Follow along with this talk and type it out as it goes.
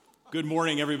Good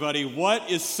morning, everybody. What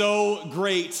is so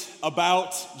great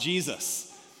about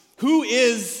Jesus? Who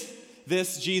is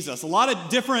this Jesus? A lot of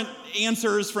different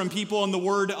answers from people in the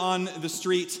word on the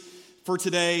street for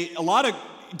today. A lot of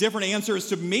different answers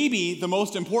to maybe the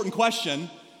most important question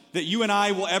that you and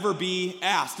I will ever be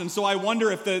asked. And so I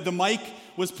wonder if the mic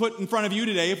was put in front of you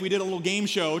today, if we did a little game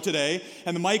show today,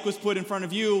 and the mic was put in front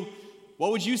of you,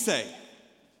 what would you say?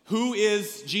 Who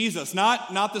is Jesus?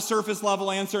 Not the surface level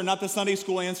answer, not the Sunday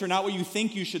school answer, not what you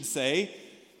think you should say,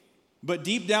 but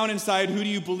deep down inside, who do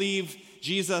you believe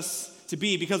Jesus to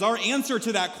be? Because our answer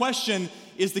to that question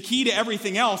is the key to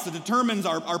everything else. It determines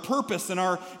our purpose and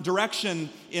our direction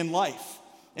in life.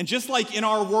 And just like in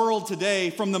our world today,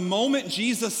 from the moment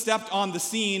Jesus stepped on the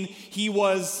scene, he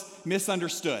was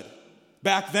misunderstood.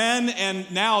 Back then and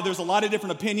now, there's a lot of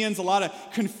different opinions, a lot of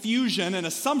confusion and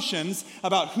assumptions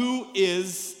about who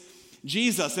is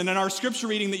Jesus. And in our scripture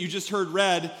reading that you just heard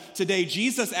read today,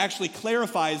 Jesus actually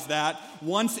clarifies that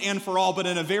once and for all, but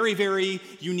in a very, very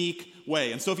unique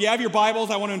way. And so if you have your Bibles,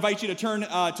 I want to invite you to turn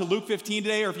to Luke 15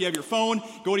 today, or if you have your phone,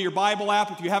 go to your Bible app.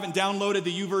 If you haven't downloaded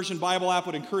the YouVersion Bible app, I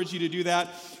would encourage you to do that.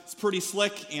 It's pretty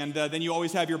slick, and then you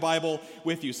always have your Bible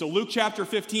with you. So Luke chapter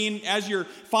 15, as you're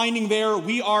finding there,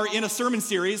 we are in a sermon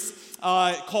series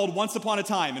called Once Upon a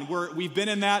Time, and we've been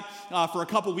in that for a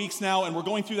couple weeks now, and we're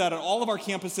going through that at all of our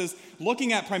campuses,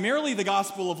 looking at primarily the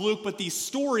Gospel of Luke, but these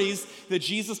stories that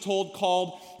Jesus told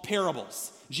called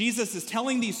parables. Jesus is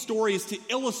telling these stories to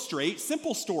illustrate,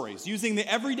 simple stories, using the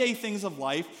everyday things of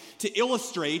life to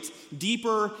illustrate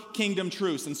deeper kingdom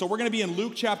truths. And so we're going to be in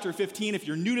Luke chapter 15. If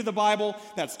you're new to the Bible,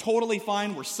 that's totally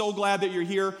fine. We're so glad that you're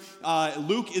here.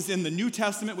 Luke is in the New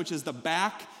Testament, which is the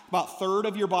back, about third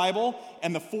of your Bible.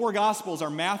 And the four Gospels are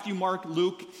Matthew, Mark,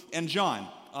 Luke, and John.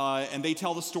 And they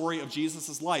tell the story of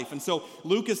Jesus' life. And so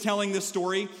Luke is telling this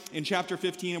story in chapter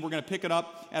 15, and we're going to pick it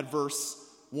up at verse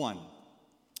 1.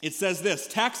 It says this: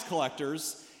 tax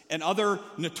collectors and other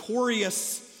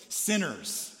notorious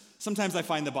sinners. Sometimes I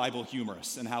find the Bible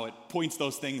humorous and how it points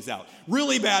those things out.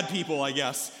 Really bad people, I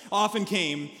guess, often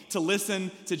came to listen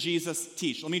to Jesus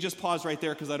teach. Let me just pause right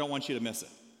there because I don't want you to miss it.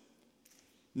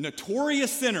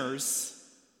 Notorious sinners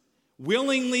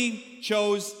willingly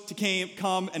chose to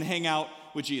come and hang out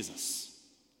with Jesus.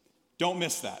 Don't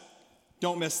miss that.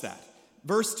 Don't miss that.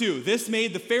 Verse 2, this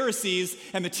made the Pharisees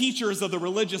and the teachers of the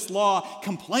religious law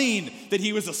complain that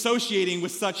he was associating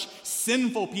with such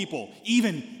sinful people,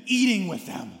 even eating with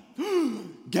them.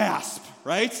 Gasp,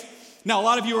 right? Now, a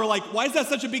lot of you are like, why is that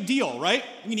such a big deal, right?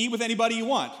 You can eat with anybody you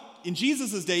want. In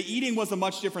Jesus' day, eating was a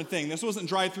much different thing. This wasn't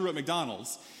drive-through at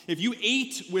McDonald's. If you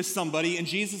ate with somebody in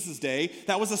Jesus' day,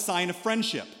 that was a sign of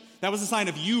friendship. That was a sign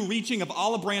of you reaching an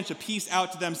olive branch of peace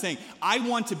out to them, saying, I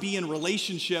want to be in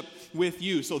relationship with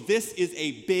you. So this is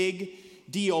a big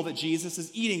deal that Jesus is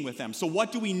eating with them. So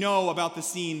what do we know about the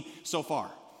scene so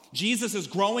far? Jesus is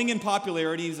growing in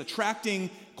popularity. He's attracting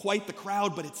quite the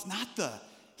crowd, but it's not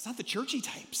the churchy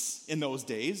types in those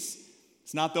days.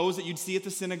 It's not those that you'd see at the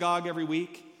synagogue every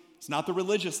week. It's not the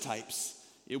religious types.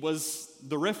 It was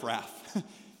the riffraff.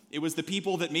 It was the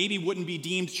people that maybe wouldn't be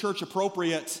deemed church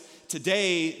appropriate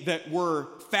today that were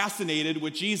fascinated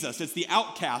with Jesus. It's the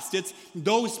outcast. It's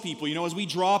those people. You know, as we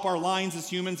draw up our lines as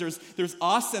humans, there's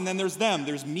us and then there's them.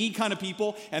 There's me kind of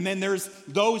people, and then there's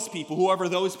those people, whoever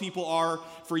those people are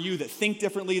for you, that think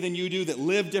differently than you do, that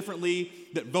live differently,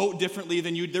 that vote differently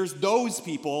than you. There's those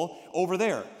people over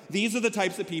there. These are the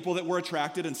types of people that were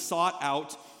attracted and sought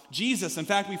out Jesus. In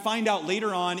fact, we find out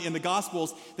later on in the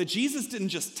Gospels that Jesus didn't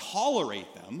just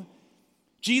tolerate them.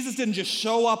 Jesus didn't just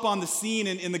show up on the scene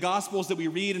in the Gospels that we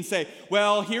read and say,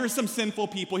 well, here's some sinful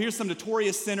people, here's some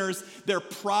notorious sinners, they're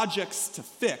projects to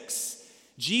fix.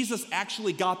 Jesus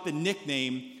actually got the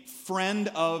nickname Friend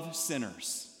of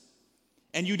Sinners.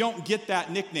 And you don't get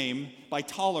that nickname by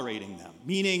tolerating them,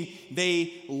 meaning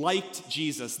they liked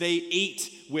Jesus, they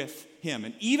ate with him.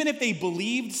 And even if they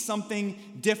believed something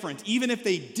different, even if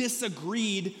they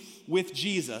disagreed with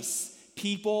Jesus,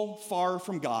 people far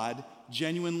from God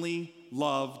genuinely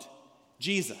loved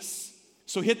Jesus.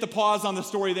 So hit the pause on the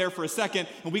story there for a second,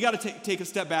 and we got to take a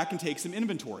step back and take some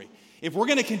inventory. If we're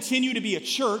going to continue to be a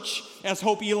church, as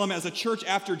Hope Elam, as a church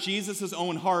after Jesus'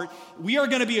 own heart, we are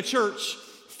going to be a church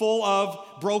full of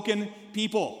broken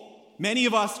people. Many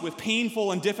of us with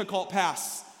painful and difficult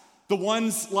pasts. The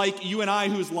ones like you and I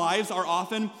whose lives are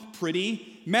often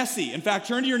pretty messy. In fact,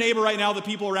 turn to your neighbor right now, the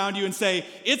people around you, and say,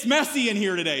 it's messy in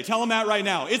here today. Tell them that right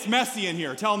now. It's messy in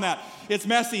here. Tell them that. It's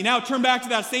messy. Now turn back to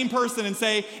that same person and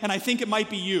say, and I think it might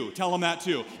be you. Tell them that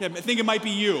too. I think it might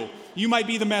be you. You might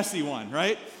be the messy one,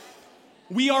 right?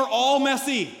 We are all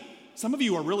messy. Some of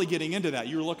you are really getting into that.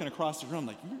 You're looking across the room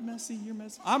like, you're messy.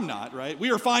 I'm not, right?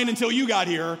 We were fine until you got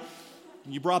here.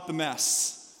 You brought the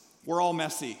mess. We're all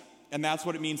messy, and that's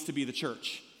what it means to be the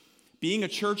church. Being a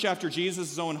church after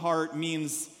Jesus' own heart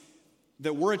means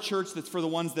that we're a church that's for the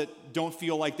ones that don't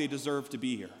feel like they deserve to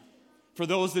be here. For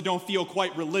those that don't feel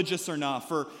quite religious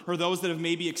enough, or those that have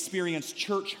maybe experienced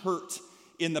church hurt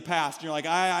in the past. And you're like,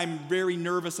 I'm very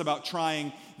nervous about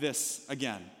trying this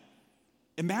again.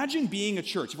 Imagine being a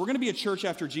church. If we're going to be a church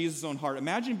after Jesus' own heart,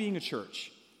 imagine being a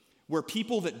church where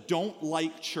people that don't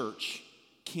like church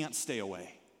can't stay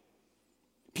away.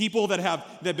 People that have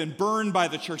been burned by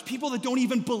the church, people that don't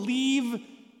even believe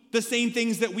the same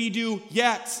things that we do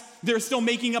yet. They're still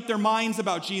making up their minds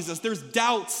about Jesus. There's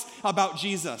doubts about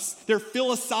Jesus. They're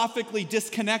philosophically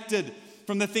disconnected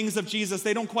from the things of Jesus.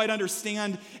 They don't quite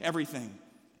understand everything.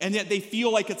 And yet they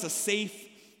feel like it's a safe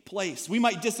place. We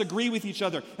might disagree with each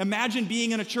other. Imagine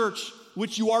being in a church,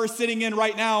 which you are sitting in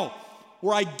right now,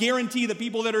 where I guarantee the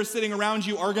people that are sitting around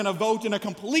you are going to vote in a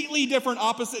completely different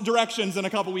opposite directions in a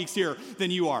couple weeks here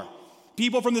than you are.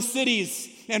 People from the cities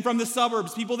and from the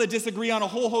suburbs, people that disagree on a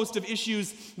whole host of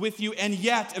issues with you, and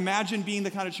yet imagine being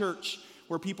the kind of church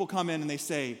where people come in and they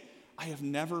say, I have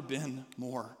never been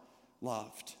more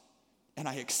loved, and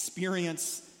I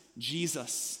experience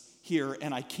Jesus here,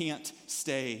 and I can't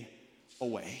stay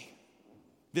away.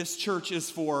 This church is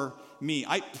for me.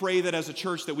 I pray that as a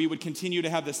church that we would continue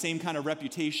to have the same kind of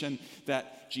reputation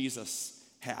that Jesus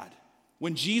had.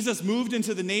 When Jesus moved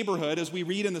into the neighborhood, as we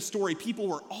read in the story, people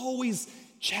were always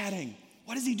chatting.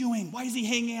 What is he doing? Why is he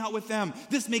hanging out with them?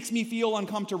 This makes me feel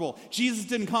uncomfortable. Jesus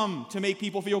didn't come to make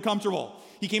people feel comfortable.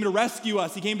 He came to rescue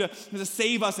us. He came to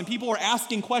save us. And people are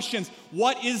asking questions.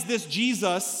 What is this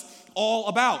Jesus all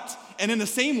about? And in the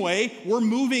same way, we're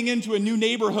moving into a new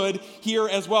neighborhood here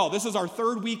as well. This is our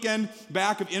third weekend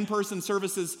back of in-person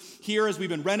services here as we've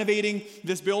been renovating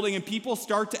this building, and people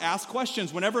start to ask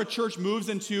questions. Whenever a church moves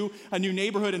into a new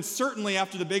neighborhood, and certainly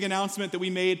after the big announcement that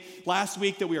we made last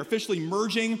week that we are officially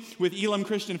merging with Elam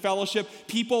Christian Fellowship,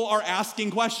 people are asking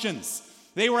questions.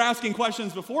 They were asking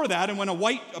questions before that, and when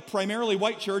a primarily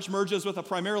white church merges with a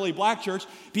primarily black church,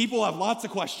 people have lots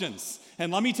of questions.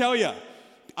 And let me tell you,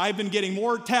 I've been getting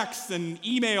more texts and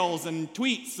emails and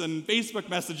tweets and Facebook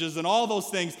messages and all those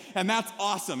things, and that's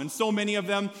awesome. And so many of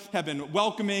them have been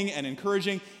welcoming and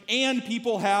encouraging, and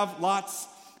people have lots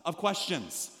of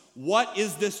questions. What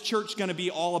is this church going to be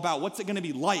all about? What's it going to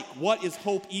be like? What is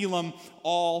Hope Elam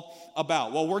all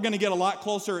about? Well, we're going to get a lot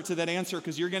closer to that answer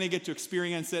because you're going to get to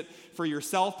experience it for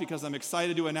yourself, because I'm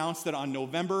excited to announce that on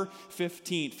November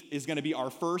 15th is going to be our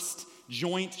first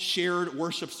joint shared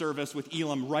worship service with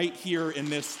Elam right here in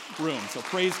this room. So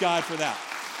praise God for that.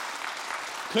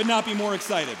 Could not be more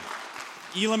excited.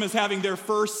 Elam is having their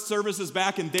first services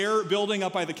back in their building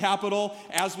up by the Capitol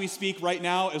as we speak right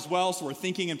now as well. So we're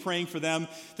thinking and praying for them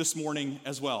this morning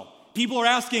as well. People are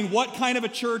asking, what kind of a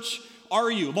church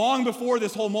are you? Long before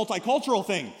this whole multicultural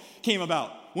thing came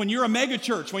about. When you're a mega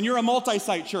church, when you're a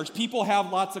multi-site church, people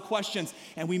have lots of questions,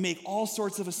 and we make all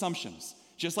sorts of assumptions.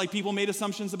 Just like people made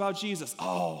assumptions about Jesus.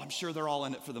 Oh, I'm sure they're all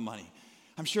in it for the money.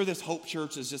 I'm sure this Hope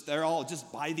Church is they're all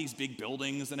just buy these big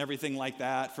buildings and everything like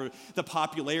that for the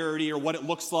popularity or what it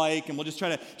looks like, and we'll just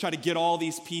try to get all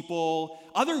these people.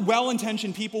 Other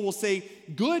well-intentioned people will say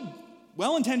good,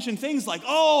 well-intentioned things like,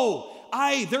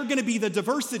 they're going to be the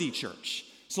diversity church.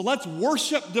 So let's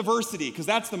worship diversity because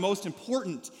that's the most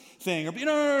important thing. Or,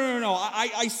 no.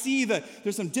 I see that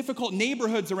there's some difficult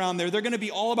neighborhoods around there. They're going to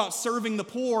be all about serving the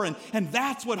poor, and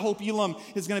that's what Hope Elam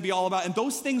is going to be all about. And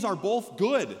those things are both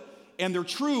good, and they're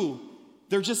true.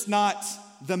 They're just not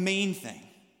the main thing.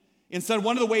 Instead,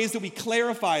 one of the ways that we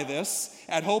clarify this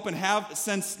at Hope, and have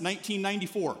since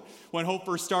 1994, when Hope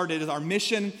first started, is our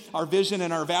mission, our vision,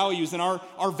 and our values. And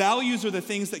our values are the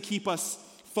things that keep us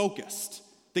focused.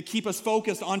 That keep us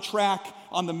focused on track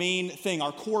on the main thing,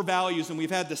 our core values. And we've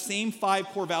had the same 5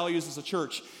 core values as a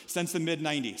church since the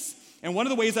mid-90s. And one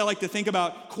of the ways I like to think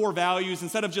about core values,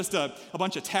 instead of just a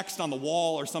bunch of text on the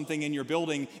wall or something in your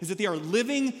building, is that they are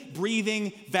living,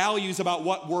 breathing values about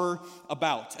what we're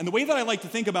about. And the way that I like to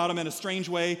think about them in a strange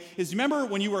way is, you remember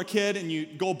when you were a kid and you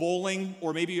go bowling,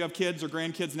 or maybe you have kids or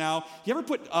grandkids now, you ever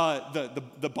put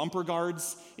the bumper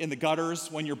guards in the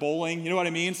gutters when you're bowling? You know what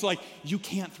I mean? So like, you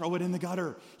can't throw it in the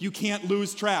gutter. You can't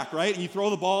lose track, right? And you throw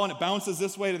the ball and it bounces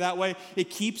this way to that way. It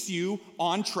keeps you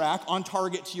on track, on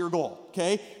target to your goal,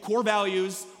 okay? Core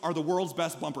values are the world's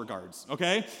best bumper guards,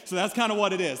 okay? So that's kind of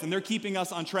what it is, and they're keeping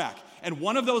us on track. And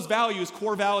one of those values,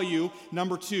 core value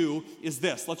number 2, is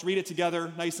this. Let's read it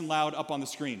together, nice and loud, up on the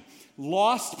screen.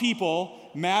 Lost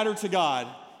people matter to God,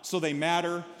 so they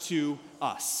matter to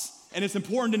us. And it's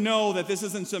important to know that this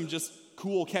isn't some just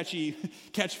cool, catchy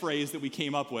catchphrase that we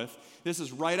came up with. This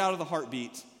is right out of the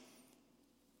heartbeat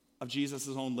of Jesus'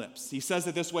 own lips. He says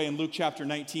it this way in Luke chapter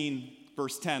 19,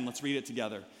 verse 10. Let's read it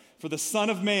together. For the Son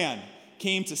of Man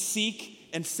came to seek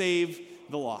and save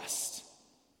the lost.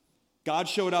 God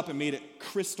showed up and made it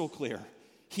crystal clear.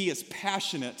 He is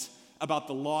passionate about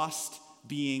the lost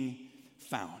being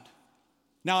found.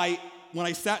 Now, when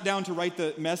I sat down to write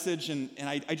the message, and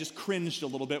I just cringed a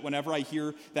little bit whenever I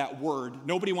hear that word.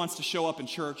 Nobody wants to show up in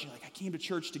church. You're like, I came to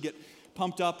church to get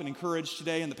pumped up and encouraged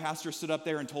today, and the pastor stood up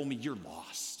there and told me, you're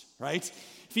lost, right?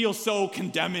 It feels so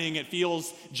condemning. It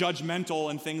feels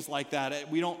judgmental and things like that.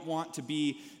 We don't want to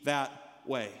be that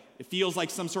way. It feels like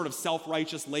some sort of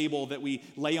self-righteous label that we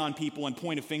lay on people and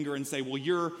point a finger and say, well,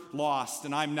 you're lost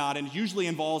and I'm not. And it usually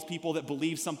involves people that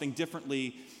believe something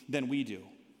differently than we do.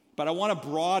 But I want to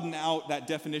broaden out that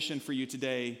definition for you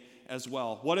today as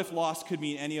well. What if lost could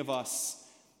mean any of us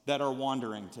that are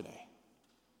wandering today?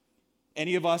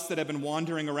 Any of us that have been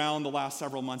wandering around the last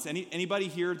several months? Anybody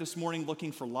here this morning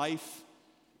looking for life,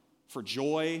 for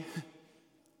joy,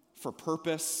 for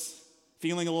purpose,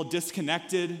 feeling a little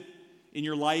disconnected in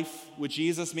your life with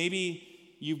Jesus? Maybe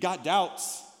you've got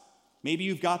doubts. Maybe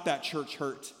you've got that church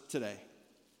hurt today.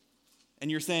 And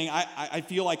you're saying, I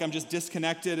feel like I'm just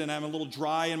disconnected and I'm a little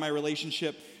dry in my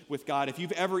relationship with God. If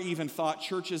you've ever even thought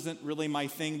church isn't really my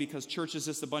thing because church is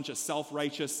just a bunch of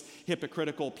self-righteous,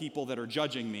 hypocritical people that are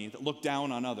judging me, that look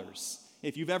down on others.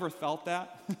 If you've ever felt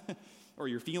that, or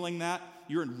you're feeling that,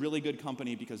 you're in really good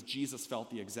company because Jesus felt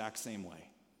the exact same way.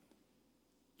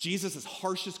 Jesus'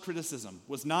 harshest criticism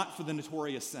was not for the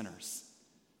notorious sinners.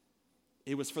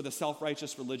 It was for the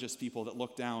self-righteous religious people that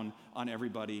looked down on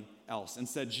everybody else and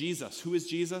said, Jesus, who is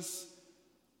Jesus?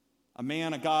 A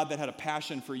man, a God that had a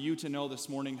passion for you to know this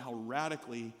morning how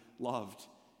radically loved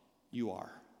you are.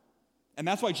 And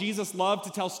that's why Jesus loved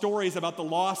to tell stories about the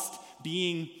lost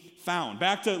being found.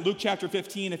 Back to Luke chapter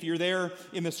 15, if you're there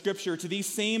in the scripture, to these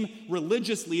same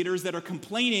religious leaders that are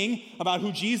complaining about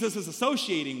who Jesus is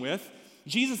associating with,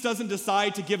 Jesus doesn't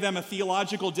decide to give them a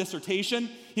theological dissertation.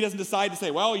 He doesn't decide to say,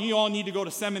 well, you all need to go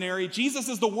to seminary. Jesus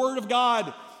is the Word of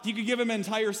God. He could give him an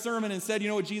entire sermon and said, you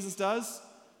know what Jesus does?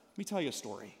 Let me tell you a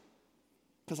story,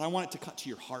 because I want it to cut to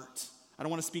your heart. I don't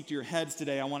want to speak to your heads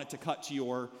today. I want it to cut to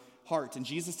your heart. And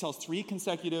Jesus tells 3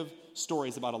 consecutive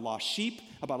stories about a lost sheep,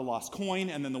 about a lost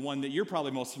coin, and then the one that you're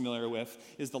probably most familiar with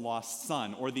is the lost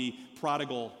son, or the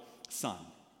prodigal son.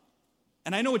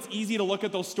 And I know it's easy to look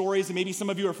at those stories, and maybe some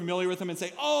of you are familiar with them and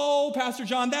say, oh, Pastor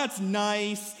John, that's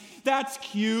nice. That's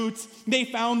cute. They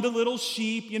found the little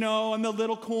sheep, and the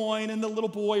little coin, and the little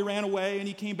boy ran away, and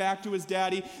he came back to his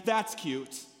daddy. That's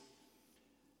cute.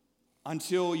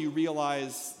 Until you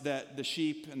realize that the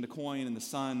sheep and the coin and the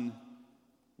son,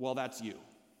 well, that's you.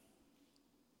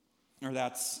 Or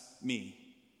that's me.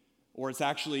 Or it's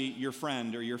actually your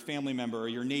friend or your family member or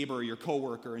your neighbor or your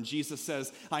coworker. And Jesus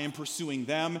says, I am pursuing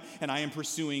them and I am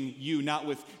pursuing you, not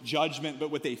with judgment,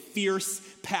 but with a fierce,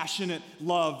 passionate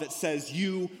love that says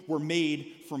you were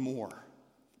made for more.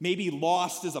 Maybe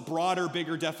lost is a broader,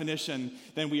 bigger definition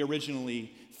than we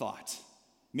originally thought.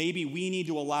 Maybe we need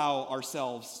to allow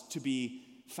ourselves to be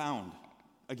found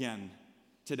again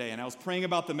today. And I was praying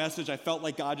about the message. I felt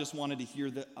like God just wanted to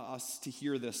hear us to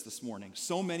hear this morning.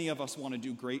 So many of us want to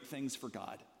do great things for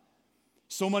God.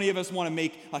 So many of us want to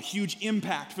make a huge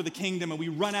impact for the kingdom, and we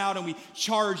run out and we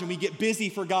charge and we get busy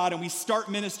for God, and we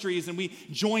start ministries and we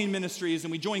join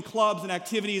clubs and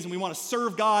activities, and we want to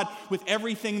serve God with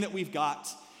everything that we've got.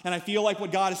 And I feel like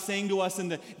what God is saying to us in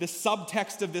the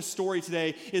subtext of this story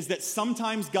today is that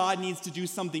sometimes God needs to do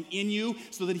something in you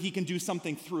so that he can do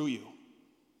something through you.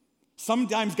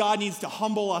 Sometimes God needs to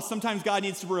humble us. Sometimes God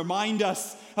needs to remind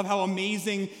us of how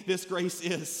amazing this grace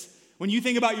is. When you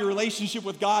think about your relationship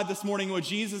with God this morning, what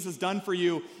Jesus has done for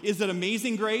you, is it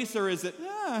amazing grace, or is it,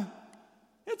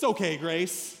 it's okay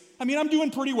grace? I mean, I'm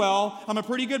doing pretty well. I'm a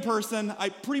pretty good person. I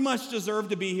pretty much deserve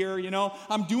to be here,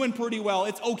 I'm doing pretty well.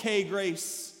 It's okay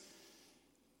grace.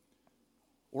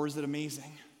 Or is it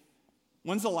amazing?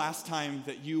 When's the last time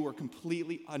that you were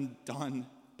completely undone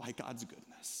by God's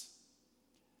goodness?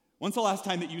 When's the last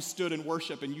time that you stood in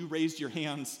worship and you raised your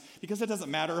hands? Because it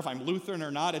doesn't matter if I'm Lutheran or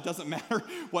not. It doesn't matter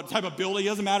what type of building. It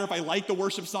doesn't matter if I like the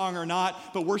worship song or not.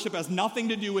 But worship has nothing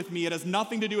to do with me. It has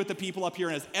nothing to do with the people up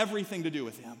here. It has everything to do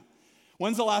with him.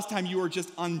 When's the last time you were just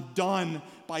undone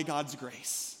by God's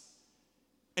grace?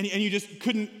 And you just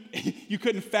couldn't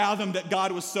fathom that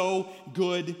God was so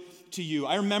good to you.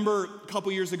 I remember a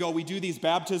couple years ago, we do these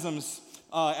baptisms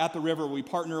at the river. We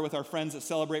partner with our friends at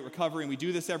Celebrate Recovery, and we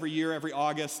do this every year, every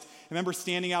August. I remember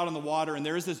standing out on the water, and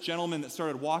there was this gentleman that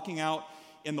started walking out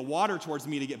in the water towards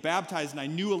me to get baptized, and I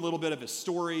knew a little bit of his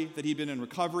story, that he'd been in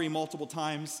recovery multiple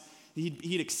times.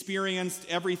 He'd experienced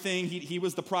everything. He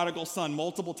was the prodigal son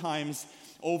multiple times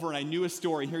over, and I knew his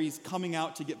story. Here he's coming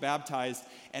out to get baptized,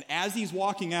 and as he's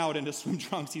walking out into swim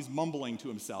trunks, he's mumbling to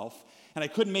himself, and I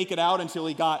couldn't make it out until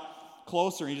he got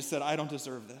closer, and he just said, I don't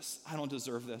deserve this. I don't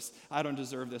deserve this. I don't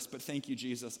deserve this, but thank you,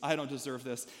 Jesus. I don't deserve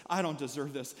this. I don't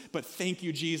deserve this, but thank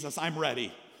you, Jesus. I'm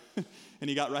ready. And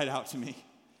he got right out to me.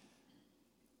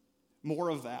 More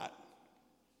of that.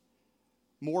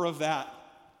 More of that.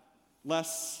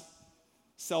 Less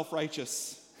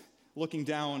self-righteous, looking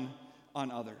down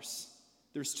on others.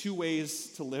 There's two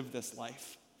ways to live this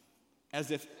life.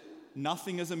 As if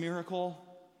nothing is a miracle,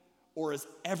 or as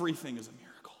everything is a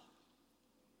miracle.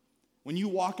 When you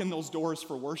walk in those doors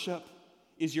for worship,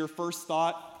 is your first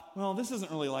thought, well, this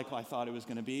isn't really like I thought it was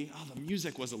going to be. Oh, the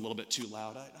music was a little bit too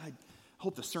loud. I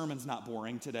hope the sermon's not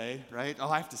boring today, right? Oh,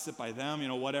 I have to sit by them,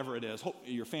 whatever it is. Hope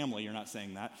your family, you're not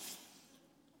saying that.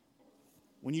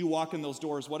 When you walk in those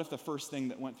doors, what if the first thing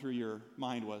that went through your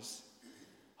mind was,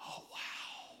 oh,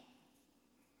 wow.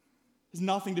 It has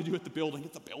nothing to do with the building.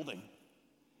 It's a building.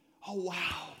 Oh,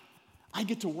 wow. I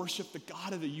get to worship the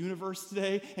God of the universe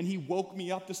today, and he woke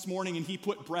me up this morning, and he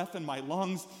put breath in my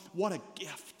lungs. What a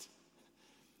gift.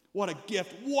 What a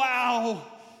gift. Wow.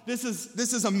 This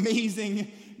is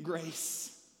amazing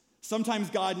grace. Sometimes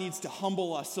God needs to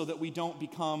humble us so that we don't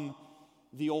become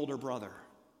the older brother.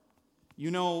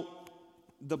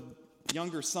 The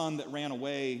younger son that ran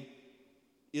away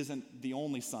isn't the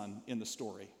only son in the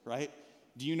story, right?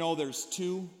 Do you know there's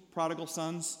two prodigal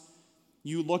sons?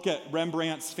 You look at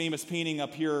Rembrandt's famous painting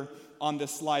up here on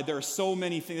this slide. There are so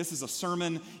many things. This is a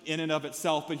sermon in and of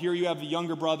itself. But here you have the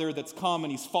younger brother that's come and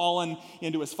he's fallen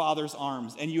into his father's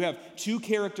arms. And you have two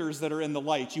characters that are in the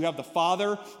light. You have the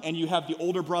father and you have the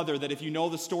older brother that, if you know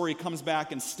the story, comes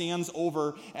back and stands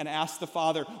over and asks the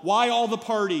father, why all the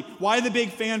party? Why the big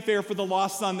fanfare for the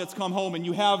lost son that's come home? And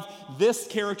you have this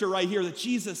character right here that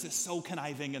Jesus is so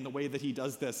conniving in the way that he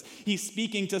does this. He's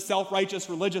speaking to self-righteous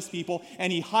religious people,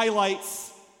 and he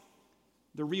highlights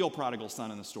the real prodigal son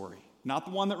in the story. Not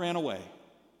the one that ran away.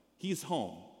 He's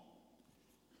home.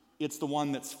 It's the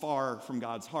one that's far from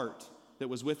God's heart, that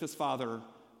was with his father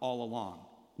all along.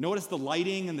 Notice the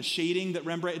lighting and the shading that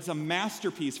Rembrandt, it's a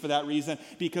masterpiece for that reason,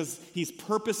 because he's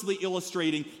purposely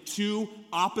illustrating two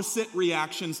opposite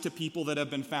reactions to people that have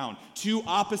been found. Two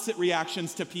opposite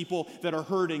reactions to people that are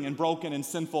hurting and broken and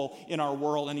sinful in our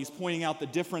world. And he's pointing out the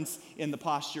difference in the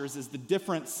postures is the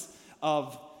difference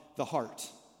of the heart.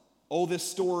 Oh, this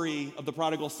story of the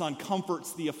prodigal son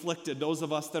comforts the afflicted, those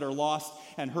of us that are lost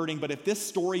and hurting. But if this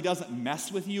story doesn't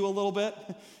mess with you a little bit,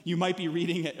 you might be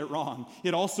reading it wrong.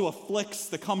 It also afflicts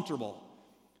the comfortable,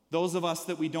 those of us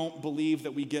that we don't believe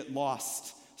that we get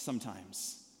lost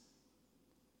sometimes.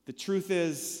 The truth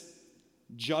is,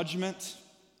 judgment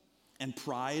and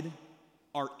pride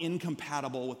are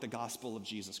incompatible with the gospel of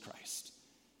Jesus Christ,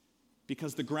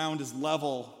 because the ground is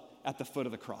level at the foot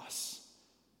of the cross.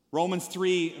 Romans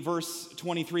 3, verse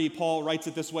 23, Paul writes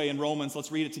it this way in Romans.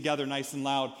 Let's read it together nice and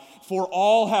loud. For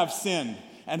all have sinned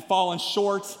and fallen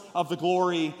short of the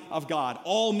glory of God.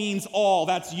 All means all.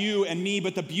 That's you and me.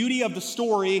 But the beauty of the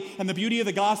story and the beauty of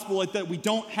the gospel is that we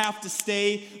don't have to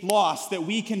stay lost, that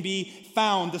we can be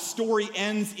found. The story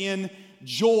ends in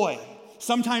joy.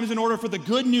 Sometimes in order for the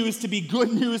good news to be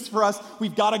good news for us,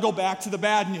 we've got to go back to the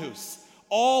bad news.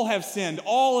 All have sinned.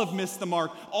 All have missed the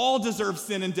mark. All deserve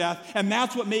sin and death. And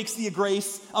that's what makes the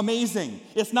grace amazing.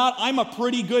 It's not, I'm a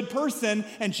pretty good person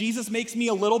and Jesus makes me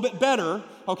a little bit better,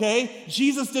 okay?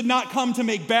 Jesus did not come to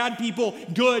make bad people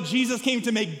good. Jesus came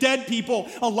to make dead people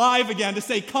alive again, to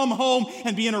say, come home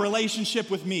and be in a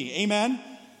relationship with me. Amen?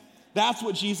 That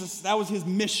was his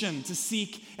mission, to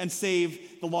seek and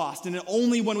save the lost. And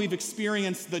only when we've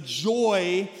experienced the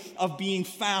joy of being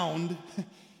found,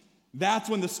 that's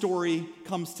when the story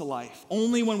comes to life.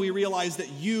 Only when we realize that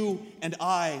you and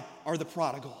I are the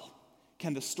prodigal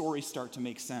can the story start to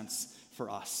make sense for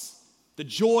us. The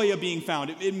joy of being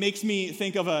found. It makes me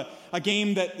think of a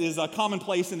game that is a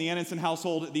commonplace in the Enenson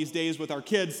household these days with our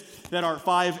kids that are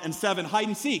 5 and 7, hide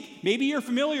and seek. Maybe you're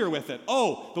familiar with it.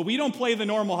 Oh, but we don't play the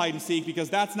normal hide and seek because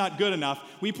that's not good enough.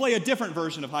 We play a different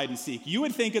version of hide and seek. You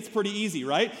would think it's pretty easy,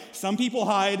 right? Some people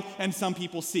hide and some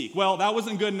people seek. Well, that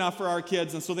wasn't good enough for our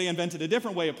kids, and so they invented a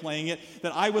different way of playing it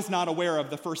that I was not aware of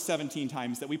the first 17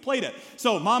 times that we played it.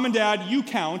 So, mom and dad, you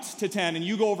count to 10 and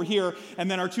you go over here, and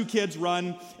then our two kids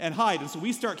run and hide. And so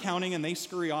we start counting, and they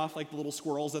scurry off like the little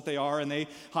squirrels that they are, and they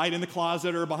hide in the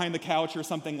closet or behind the couch or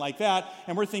something like that.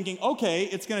 And we're thinking, okay,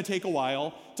 it's going to take a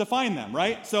while to find them,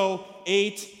 right? So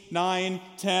 8, 9,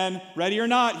 10, ready or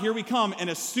not, here we come. And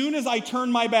as soon as I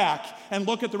turn my back and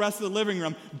look at the rest of the living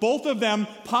room, both of them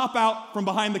pop out from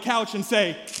behind the couch and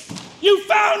say, "You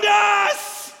found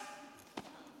us!"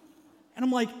 And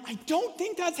I'm like, I don't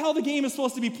think that's how the game is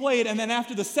supposed to be played. And then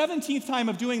after the 17th time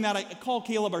of doing that, I call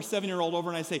Caleb, our 7-year-old, over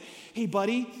and I say, "Hey,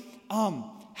 buddy,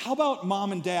 how about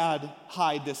mom and dad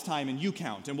hide this time and you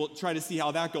count? And we'll try to see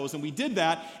how that goes." And we did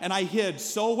that, and I hid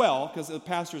so well, because a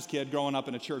pastor's kid growing up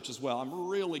in a church as well, I'm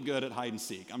really good at hide and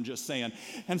seek, I'm just saying.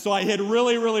 And so I hid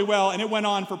really, really well, and it went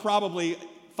on for probably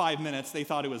 5 minutes. They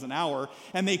thought it was an hour,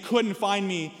 and they couldn't find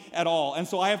me at all. And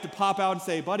so I have to pop out and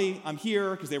say, "Buddy, I'm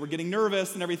here," because they were getting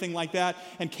nervous and everything like that.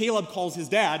 And Caleb calls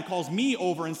me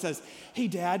over and says, "Hey,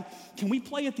 Dad, can we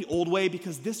play it the old way?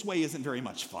 Because this way isn't very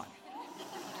much fun."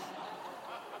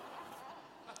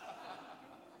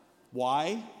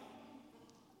 Why?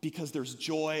 Because there's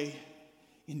joy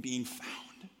in being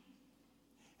found.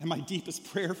 And my deepest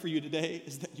prayer for you today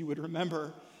is that you would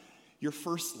remember your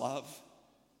first love,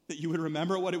 that you would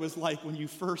remember what it was like when you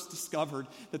first discovered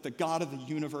that the God of the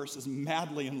universe is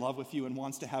madly in love with you and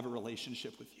wants to have a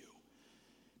relationship with you.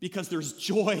 Because there's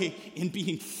joy in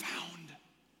being found.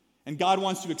 And God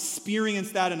wants to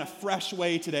experience that in a fresh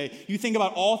way today. You think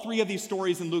about all three of these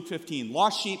stories in Luke 15.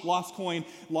 Lost sheep, lost coin,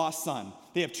 lost son.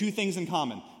 They have two things in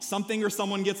common. Something or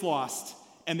someone gets lost,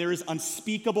 and there is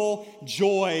unspeakable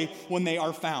joy when they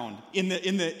are found. In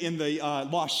the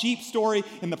lost sheep story,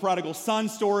 in the prodigal son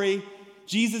story,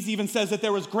 Jesus even says that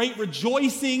there was great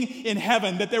rejoicing in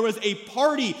heaven, that there was a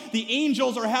party. The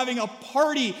angels are having a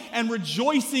party and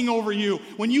rejoicing over you.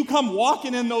 When you come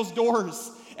walking in those doors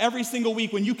every single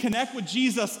week, when you connect with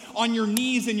Jesus on your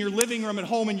knees in your living room at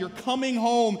home and you're coming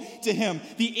home to him,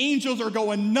 the angels are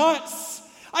going nuts.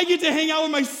 I get to hang out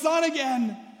with my son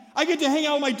again. I get to hang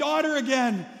out with my daughter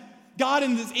again. God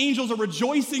and his angels are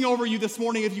rejoicing over you this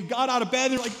morning. If you got out of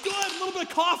bed, they're like, "Good, a little bit of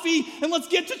coffee, and let's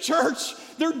get to church."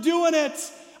 They're doing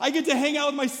it. I get to hang out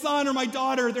with my son or my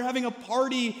daughter. They're having a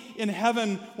party in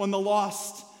heaven when the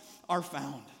lost are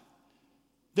found.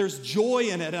 There's joy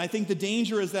in it, and I think the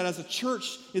danger is that as a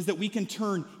church is that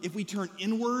if we turn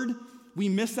inward, we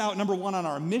miss out, number one, on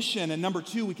our mission, and number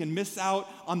two, we can miss out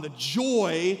on the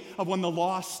joy of when the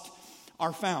lost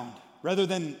are found. Rather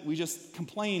than we just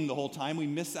complain the whole time, we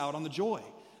miss out on the joy.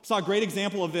 I saw a great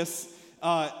example of this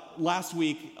last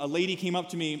week. A lady came up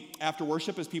to me after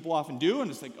worship, as people often do, and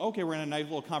it's like, okay, we're in a nice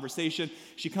little conversation.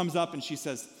 She comes up and she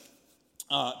says,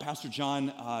 "Pastor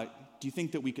John, do you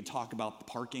think that we could talk about the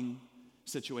parking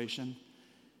situation?"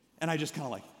 And I just kind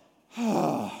of like,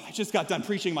 I just got done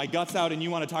preaching my guts out, and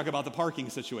you want to talk about the parking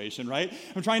situation, right?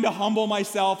 I'm trying to humble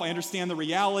myself. I understand the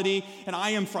reality, and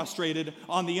I am frustrated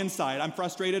on the inside. I'm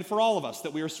frustrated for all of us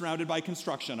that we are surrounded by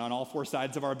construction on all four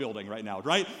sides of our building right now,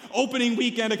 right? Opening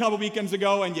weekend a couple weekends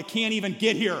ago, and you can't even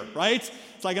get here, right?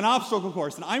 It's like an obstacle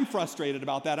course, and I'm frustrated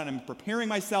about that, and I'm preparing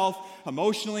myself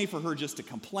emotionally for her just to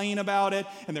complain about it,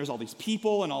 and there's all these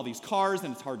people and all these cars,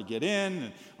 and it's hard to get in,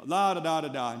 and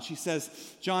la-da-da-da-da. And she says,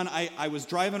 "John, I was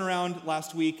driving around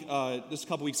last week, just a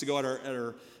couple weeks ago at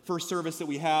our first service that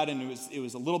we had, and it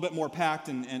was a little bit more packed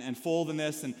and full than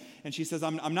this, and she says,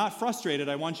 I'm not frustrated,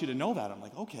 I want you to know that." I'm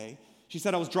like, okay. She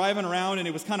said, "I was driving around, and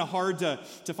it was kind of hard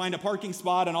to find a parking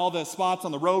spot, and all the spots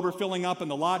on the road were filling up,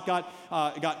 and the lot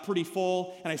got pretty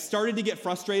full, and I started to get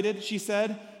frustrated," she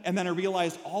said, "and then I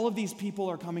realized all of these people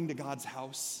are coming to God's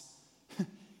house.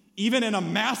 Even in a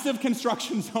massive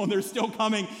construction zone, they're still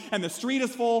coming, and the street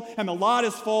is full, and the lot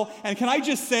is full. And can I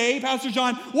just say, Pastor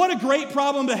John, what a great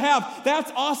problem to have. That's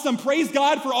awesome. Praise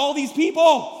God for all these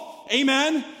people.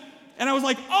 Amen." And I was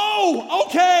like, oh,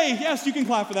 okay. Yes, you can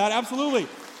clap for that. Absolutely.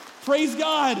 Praise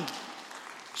God.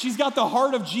 She's got the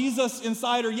heart of Jesus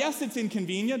inside her. Yes, it's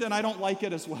inconvenient, and I don't like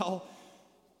it as well.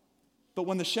 But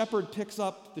when the shepherd picks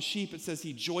up the sheep, it says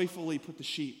he joyfully put the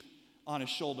sheep on his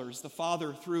shoulders. The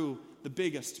father threw the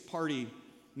biggest party,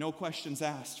 no questions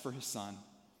asked, for his son.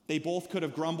 They both could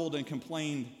have grumbled and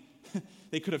complained.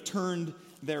 They could have turned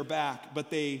their back,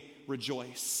 but they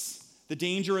rejoice. The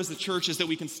danger as a church is that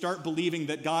we can start believing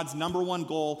that God's number one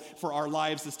goal for our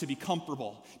lives is to be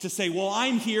comfortable. To say, well,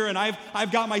 I'm here and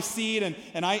I've got my seat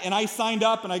and I signed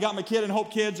up and I got my kid in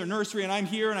Hope Kids or nursery and I'm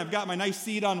here and I've got my nice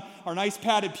seat on our nice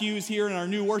padded pews here in our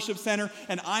new worship center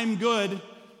and I'm good.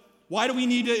 Why do we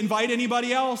need to invite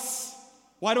anybody else?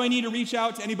 Why do I need to reach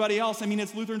out to anybody else? I mean,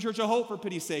 it's Lutheran Church of Hope, for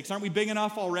pity's sakes. Aren't we big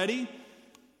enough already?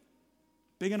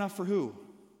 Big enough for who?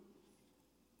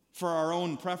 For our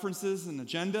own preferences and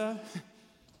agenda?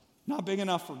 Not big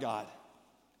enough for God.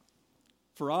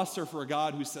 For us or for a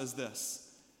God who says this,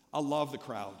 I love the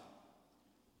crowd,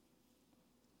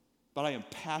 but I am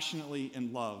passionately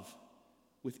in love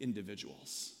with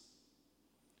individuals.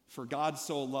 For God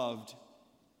so loved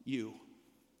you.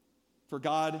 For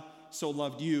God so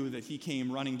loved you that he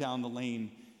came running down the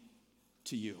lane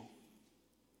to you.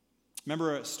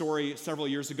 Remember a story several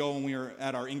years ago when we were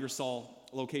at our Ingersoll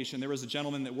location. There was a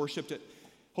gentleman that worshiped at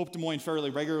Hope Des Moines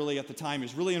fairly regularly at the time. He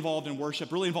was really involved in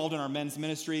worship, really involved in our men's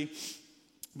ministry,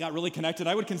 got really connected.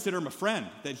 I would consider him a friend,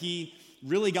 that he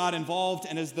really got involved.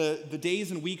 And as the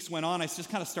days and weeks went on, I just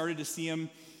kind of started to see him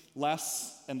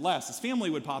less and less. His family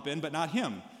would pop in, but not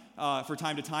him for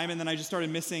time to time. And then I just started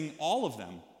missing all of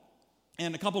them.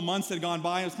 And a couple months had gone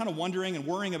by. I was kind of wondering and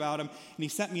worrying about him. And he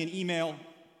sent me an email,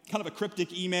 kind of a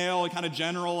cryptic email, kind of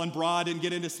general and broad, didn't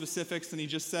get into specifics. And he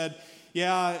just said,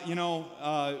 yeah,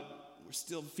 we're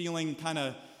still feeling kind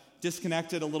of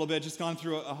disconnected a little bit, just gone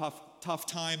through a tough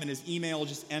time. And his email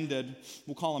just ended.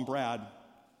 We'll call him Brad.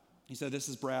 He said, this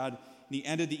is Brad. And he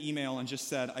ended the email and just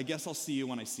said, I guess I'll see you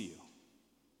when I see you.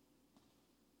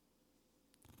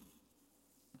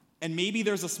 And maybe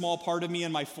there's a small part of me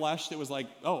in my flesh that was like,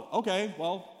 oh, okay,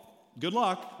 well, good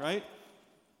luck, right?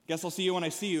 Guess I'll see you when I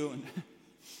see you. And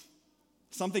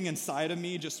something inside of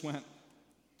me just went,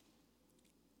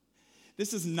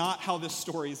 this is not how this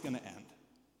story is going to end.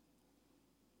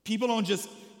 People don't just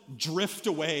drift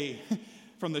away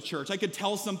from the church. I could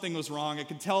tell something was wrong. I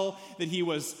could tell that he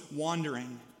was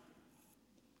wandering.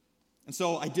 And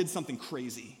so I did something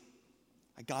crazy.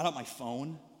 I got out my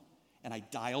phone and I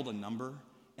dialed a number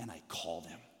and I called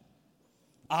him.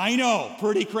 I know,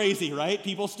 pretty crazy, right?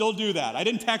 People still do that. I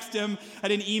didn't text him. I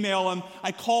didn't email him.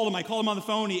 I called him. I called him on the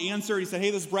phone. He answered. He said,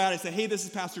 hey, this is Brad. I said, hey, this is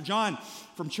Pastor John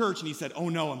from church. And he said, oh,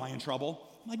 no, am I in trouble?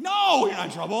 I'm like, no, you're not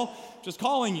in trouble. Just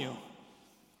calling you.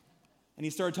 And he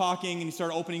started talking and he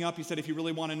started opening up. He said, if you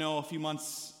really want to know, a few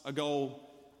months ago,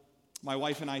 my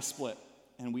wife and I split.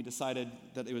 And we decided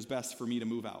that it was best for me to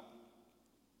move out.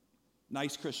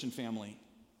 Nice Christian family.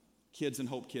 Kids and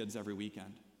Hope Kids every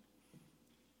weekend.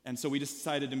 And so we just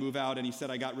decided to move out, and he said,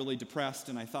 I got really depressed,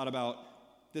 and I thought about,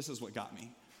 this is what got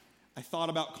me. I thought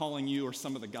about calling you or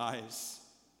some of the guys,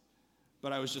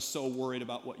 but I was just so worried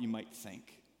about what you might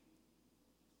think,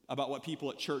 about what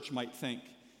people at church might think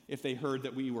if they heard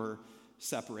that we were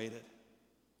separated.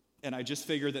 And I just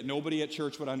figured that nobody at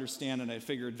church would understand, and I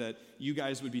figured that you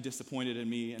guys would be disappointed in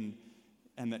me,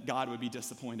 and that God would be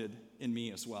disappointed in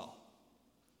me as well.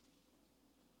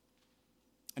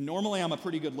 And normally I'm a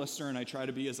pretty good listener, and I try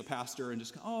to be as a pastor and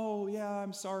just go, oh, yeah,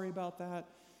 I'm sorry about that.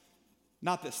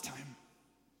 Not this time.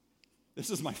 This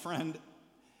is my friend.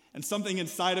 And something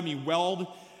inside of me welled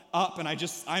up, and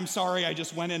I'm sorry, I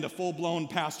just went into full-blown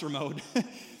pastor mode.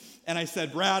 And I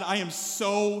said, Brad, I am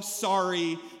so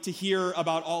sorry to hear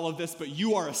about all of this, but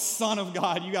you are a son of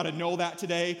God. You got to know that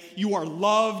today. You are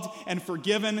loved and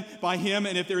forgiven by him.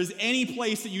 And if there is any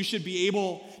place that you should be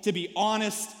able to be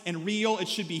honest and real, it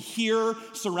should be here,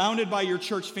 surrounded by your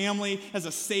church family, as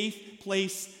a safe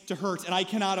place to hurt. And I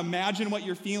cannot imagine what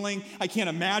you're feeling. I can't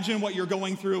imagine what you're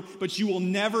going through, but you will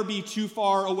never be too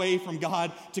far away from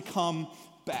God to come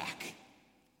back.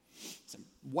 So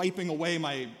I'm wiping away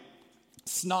my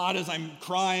snot as I'm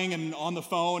crying and on the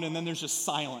phone, and then there's just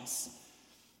silence.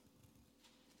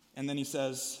 And then he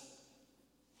says,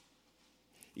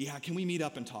 yeah, can we meet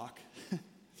up and talk?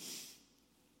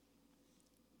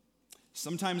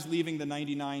 Sometimes leaving the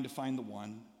 99 to find the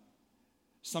one.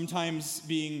 Sometimes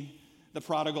being the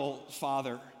prodigal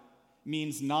father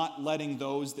means not letting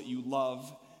those that you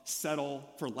love settle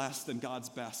for less than God's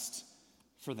best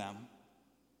for them.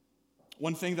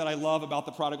 One thing that I love about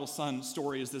the prodigal son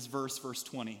story is this verse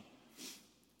 20.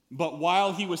 But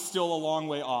while he was still a long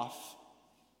way off,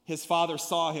 his father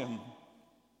saw him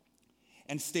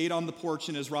and stayed on the porch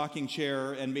in his rocking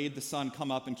chair and made the son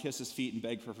come up and kiss his feet and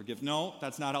beg for forgiveness. No,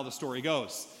 that's not how the story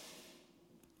goes.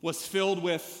 Was filled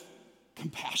with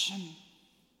compassion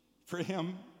for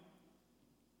him.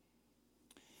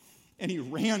 And he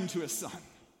ran to his son.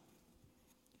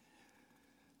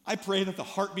 I pray that the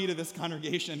heartbeat of this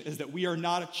congregation is that we are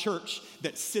not a church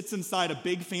that sits inside a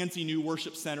big fancy new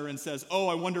worship center and says, oh,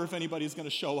 I wonder if anybody's going to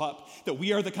show up. That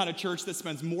we are the kind of church that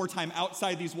spends more time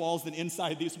outside these walls than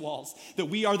inside these walls. That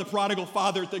we are the prodigal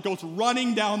father that goes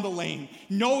running down the lane.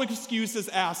 No excuses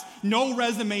asked. No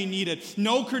resume needed.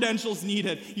 No credentials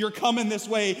needed. You're coming this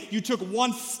way. You took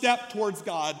one step towards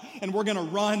God, and we're going to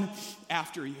run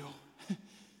after you.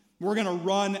 We're going to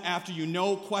run after you.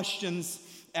 No questions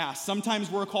asked.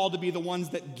 Sometimes we're called to be the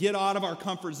ones that get out of our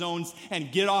comfort zones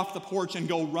and get off the porch and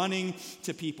go running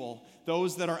to people,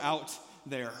 those that are out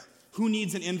there. Who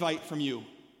needs an invite from you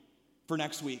for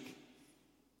next week?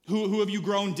 Who have you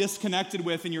grown disconnected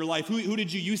with in your life? Who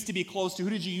did you used to be close to? Who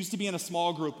did you used to be in a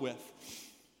small group with?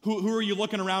 Who are you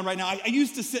looking around right now? I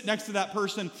used to sit next to that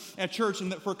person at church,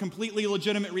 and that for completely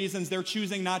legitimate reasons, they're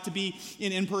choosing not to be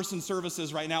in in-person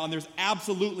services right now, and there's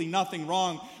absolutely nothing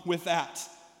wrong with that.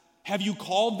 Have you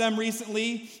called them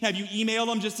recently? Have you emailed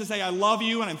them just to say, I love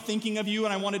you, and I'm thinking of you,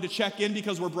 and I wanted to check in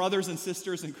because we're brothers and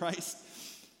sisters in Christ?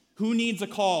 Who needs a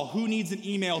call? Who needs an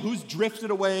email? Who's drifted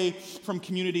away from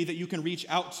community that you can reach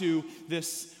out to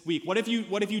this week? What if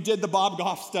you did the Bob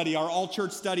Goff study, our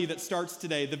all-church study that starts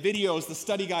today? The videos, the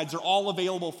study guides are all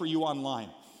available for you online.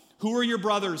 Who are your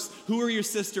brothers? Who are your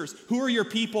sisters? Who are your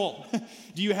people?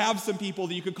 Do you have some people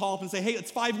that you could call up and say, hey, it's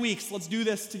 5 weeks. Let's do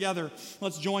this together.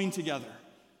 Let's join together.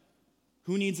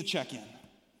 Who needs a check-in?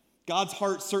 God's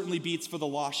heart certainly beats for the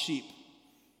lost sheep,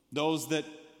 those that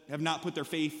have not put their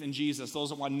faith in Jesus, those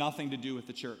that want nothing to do with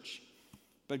the church.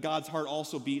 But God's heart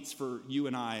also beats for you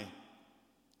and I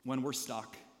when we're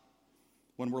stuck,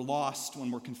 when we're lost,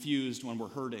 when we're confused, when we're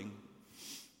hurting.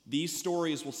 These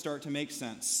stories will start to make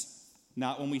sense,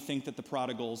 not when we think that the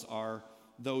prodigals are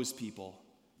those people.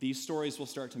 These stories will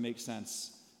start to make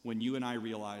sense when you and I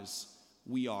realize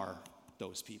we are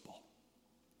those people.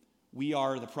 We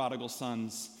are the prodigal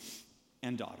sons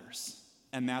and daughters.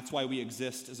 And that's why we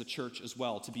exist as a church as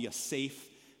well, to be a safe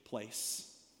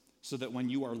place, so that when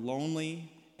you are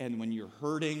lonely and when you're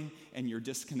hurting and you're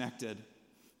disconnected,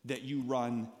 that you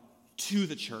run to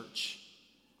the church,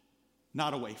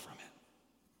 not away from it.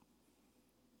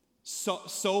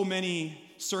 So many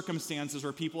circumstances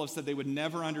where people have said they would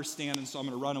never understand, and so I'm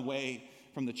going to run away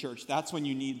from the church. That's when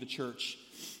you need the church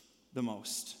the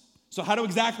most. So how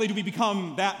exactly do we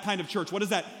become that kind of church? What does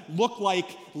that look like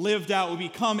lived out? We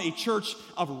become a church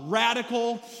of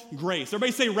radical grace.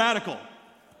 Everybody say radical.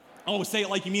 Oh, say it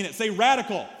like you mean it. Say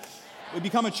radical. We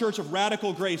become a church of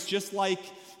radical grace, just like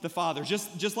the Father.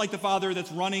 Just like the Father that's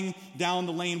running down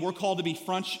the lane. We're called to be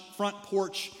front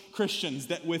porch Christians,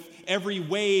 that with every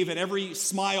wave and every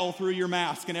smile through your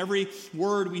mask and every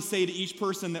word we say to each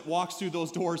person that walks through those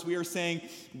doors, we are saying,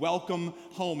 welcome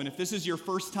home. And if this is your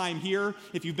first time here,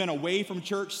 if you've been away from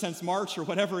church since March or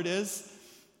whatever it is,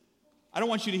 I don't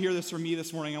want you to hear this from me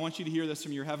this morning. I want you to hear this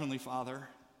from your Heavenly Father.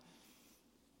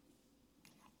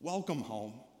 Welcome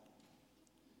home.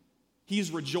 He's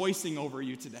rejoicing over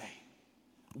you today.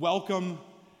 Welcome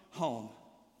home.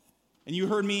 And you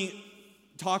heard me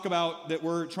talk about that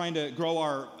we're trying to grow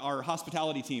our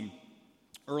hospitality team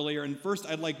earlier. And first,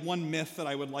 I'd like one myth that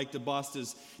I would like to bust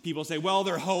is people say, well,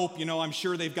 their hope, I'm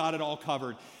sure they've got it all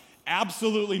covered.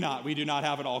 Absolutely not. We do not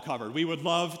have it all covered. We would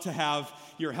love to have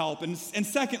your help. And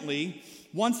secondly,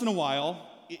 once in a while,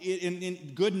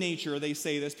 in good nature, they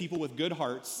say this, people with good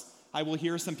hearts, I will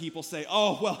hear some people say,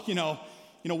 oh, well,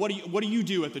 what do you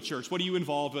do at the church? What are you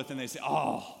involved with? And they say,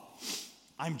 oh,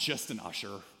 I'm just an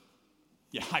usher.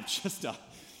 Yeah,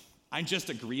 I'm just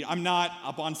a greeter. I'm not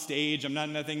up on stage. I'm not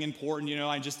nothing important.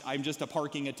 I'm just a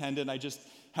parking attendant. I just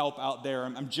help out there.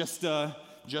 I'm just a.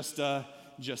 That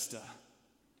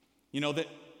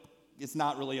it's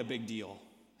not really a big deal.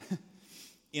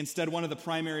 Instead, one of the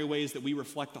primary ways that we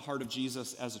reflect the heart of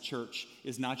Jesus as a church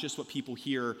is not just what people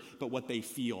hear, but what they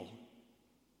feel.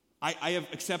 I have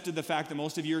accepted the fact that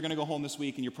most of you are going to go home this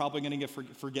week and you're probably going to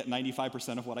forget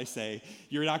 95% of what I say.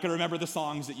 You're not going to remember the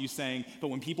songs that you sang, but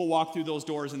when people walk through those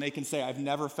doors and they can say, I've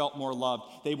never felt more loved,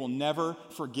 they will never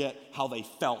forget how they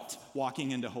felt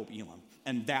walking into Hope Elam.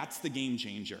 And that's the game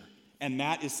changer. And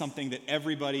that is something that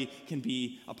everybody can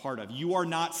be a part of. You are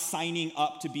not signing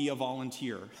up to be a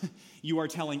volunteer. You are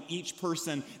telling each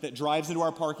person that drives into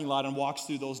our parking lot and walks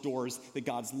through those doors that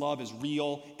God's love is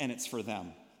real and it's for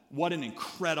them. What an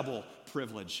incredible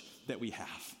privilege that we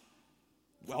have.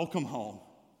 Welcome home.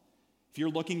 If you're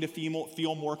looking to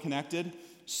feel more connected,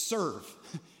 serve.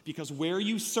 Because where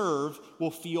you serve will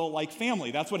feel like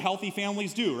family. That's what healthy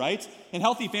families do, right? In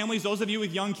healthy families, those of you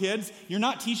with young kids, you're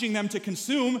not teaching them to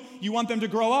consume. You want them to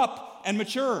grow up and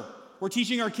mature. We're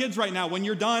teaching our kids right now, when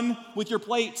you're done with your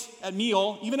plate at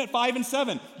meal, even at 5 and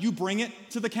 7, you bring it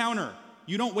to the counter.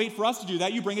 You don't wait for us to do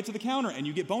that. You bring it to the counter, and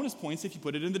you get bonus points if you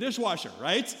put it in the dishwasher,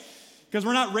 right? Because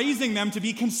we're not raising them to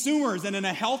be consumers. And in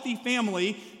a healthy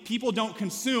family, people don't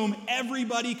consume.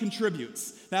 Everybody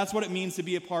contributes. That's what it means to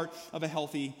be a part of a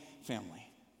healthy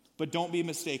family. But don't be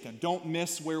mistaken. Don't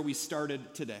miss where we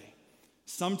started today.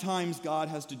 Sometimes God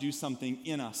has to do something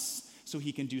in us so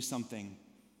he can do something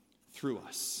through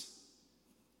us.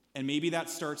 And maybe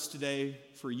that starts today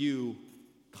for you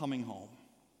coming home.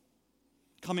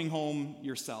 Coming home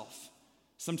yourself.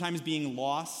 Sometimes being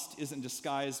lost isn't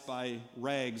disguised by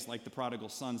rags like the prodigal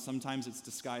son. Sometimes it's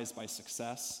disguised by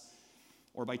success.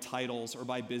 or by titles, or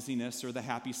by busyness, or the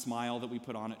happy smile that we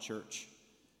put on at church.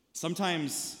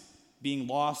 Sometimes being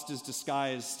lost is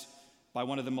disguised by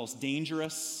one of the most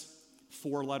dangerous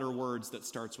 4-letter words that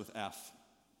starts with F.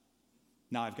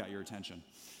 Now I've got your attention.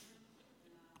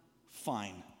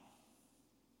 Fine.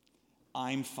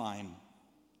 I'm fine.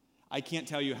 I can't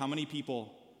tell you how many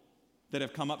people that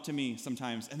have come up to me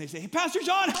sometimes and they say, "Hey, Pastor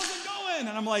John, how's it going?"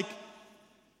 And I'm like,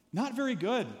 "Not very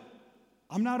good.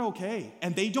 I'm not okay."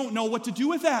 And they don't know what to do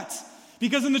with that.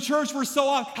 Because in the church, we're so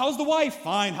off. How's the wife?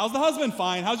 Fine. How's the husband?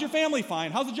 Fine. How's your family?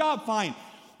 Fine. How's the job? Fine.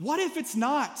 What if it's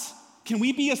not? Can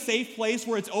we be a safe place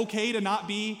where it's okay to not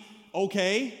be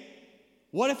okay?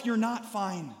 What if you're not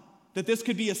fine? That this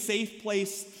could be a safe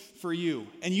place for you.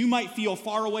 And you might feel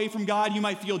far away from God. You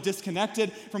might feel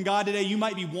disconnected from God today. You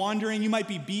might be wandering. You might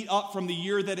be beat up from the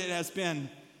year that it has been.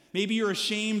 Maybe you're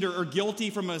ashamed or guilty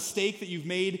from a mistake that you've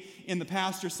made in the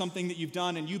past or something that you've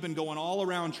done, and you've been going all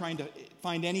around trying to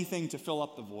find anything to fill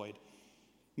up the void.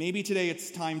 Maybe today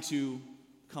it's time to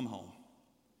come home.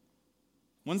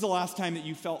 When's the last time that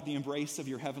you felt the embrace of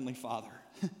your Heavenly Father?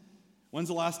 When's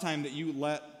the last time that you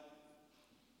let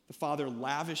the Father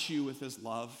lavish you with His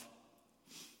love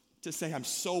to say, "I'm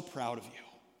so proud of you.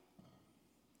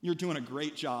 You're doing a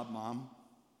great job, Mom.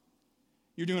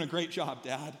 You're doing a great job,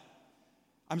 Dad.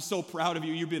 I'm so proud of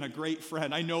you. You've been a great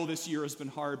friend. I know this year has been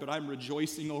hard, but I'm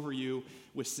rejoicing over you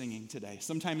with singing today."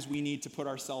 Sometimes we need to put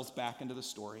ourselves back into the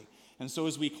story. And so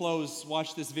as we close,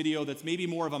 watch this video that's maybe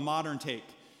more of a modern take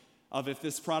of if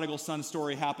this prodigal son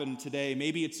story happened today.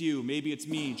 Maybe it's you, maybe it's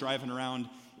me driving around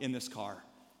in this car.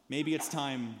 Maybe it's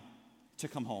time to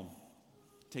come home.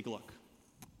 Take a look.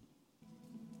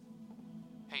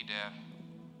 "Hey, Dad,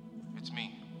 it's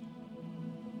me.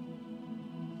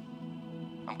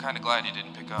 I'm kind of glad you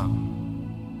didn't pick up.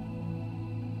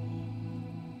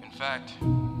 In fact,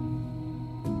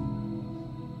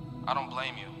 I don't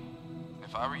blame you.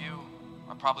 If I were you,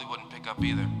 I probably wouldn't pick up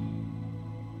either.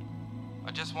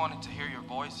 I just wanted to hear your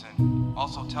voice and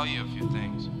also tell you a few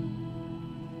things.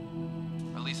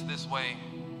 At least this way,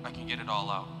 I can get it all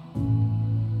out.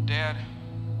 Dad,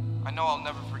 I know I'll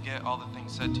never forget all the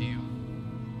things said to you.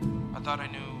 I thought I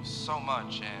knew so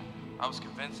much, and I was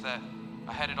convinced that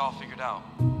I had it all figured out.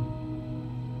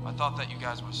 I thought that you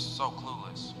guys were so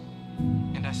clueless.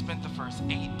 And I spent the first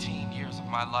 18 years of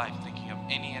my life thinking of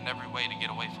any and every way to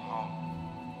get away from home.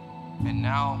 And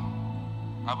now,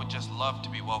 I would just love to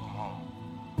be welcome home.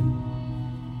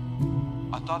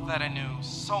 I thought that I knew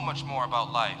so much more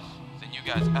about life than you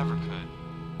guys ever could.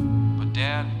 But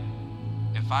Dad,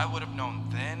 if I would have known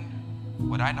then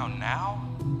what I know now?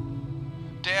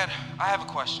 Dad, I have a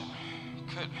question.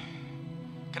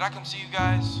 Could I come see you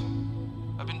guys?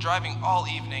 I've been driving all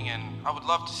evening and I would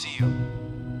love to see you.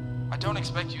 I don't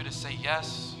expect you to say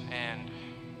yes, and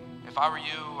if I were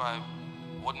you, I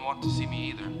wouldn't want to see me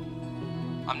either.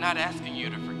 I'm not asking you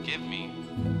to forgive me.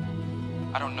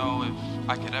 I don't know if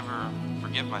I could ever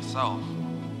forgive myself.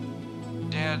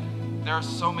 Dad, there are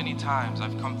so many times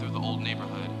I've come through the old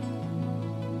neighborhood.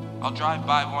 I'll drive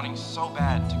by wanting so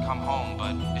bad to come home,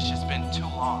 but it's just been too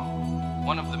long.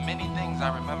 One of the many things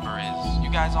I remember is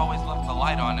you guys always left the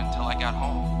light on until I got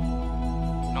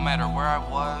home. No matter where I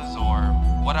was or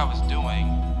what I was doing,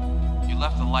 you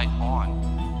left the light on.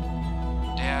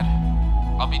 Dad,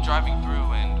 I'll be driving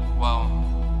through and, well,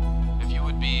 if you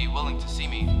would be willing to see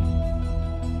me,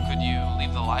 could you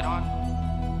leave the light on?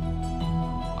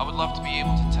 I would love to be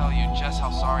able to tell you just how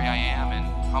sorry I am and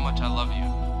how much I love you.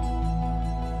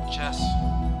 Just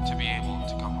to be able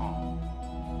to come home.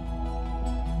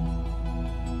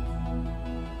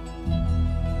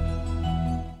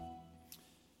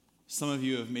 Some of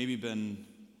you have maybe been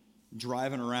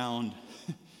driving around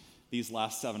these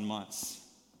last 7 months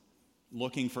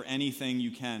looking for anything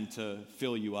you can to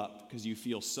fill you up because you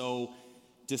feel so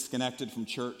disconnected from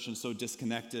church and so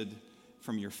disconnected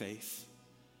from your faith.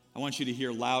 I want you to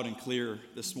hear loud and clear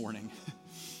this morning.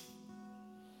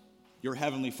 Your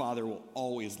Heavenly Father will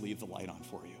always leave the light on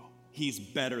for you. He's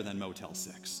better than Motel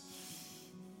 6.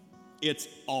 It's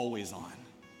always on.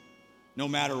 No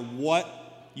matter what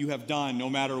you have done, no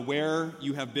matter where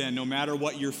you have been, no matter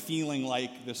what you're feeling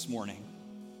like this morning,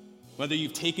 whether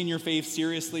you've taken your faith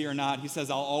seriously or not, He says,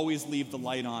 I'll always leave the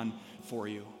light on for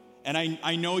you. And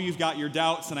I know you've got your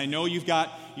doubts and I know you've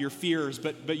got your fears,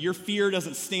 but your fear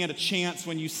doesn't stand a chance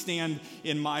when you stand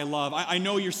in my love. I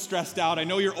know you're stressed out. I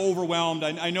know you're overwhelmed.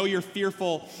 I know you're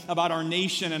fearful about our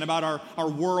nation and about our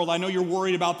world. I know you're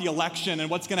worried about the election and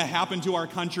what's going to happen to our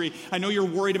country. I know you're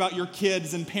worried about your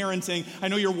kids and parenting. I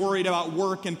know you're worried about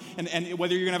work and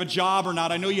whether you're going to have a job or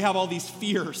not. I know you have all these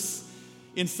fears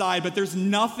inside, but there's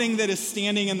nothing that is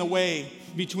standing in the way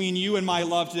between you and my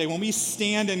love today, when we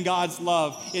stand in God's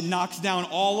love, it knocks down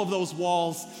all of those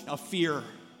walls of fear.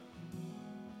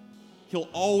 He'll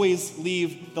always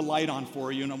leave the light on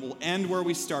for you, and it will end where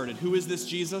we started. Who is this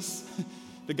Jesus?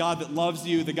 The God that loves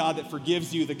you, the God that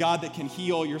forgives you, the God that can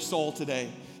heal your soul today,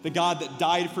 the God that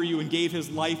died for you and gave his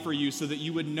life for you so that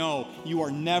you would know you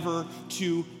are never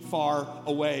too far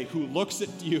away, who looks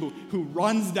at you, who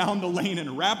runs down the lane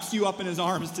and wraps you up in his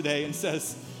arms today and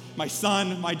says, my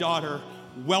son, my daughter,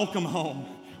 welcome home.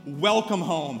 Welcome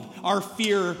home. Our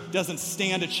fear doesn't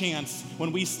stand a chance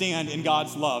when we stand in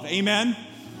God's love. Amen?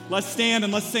 Let's stand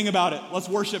and let's sing about it. Let's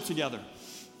worship together.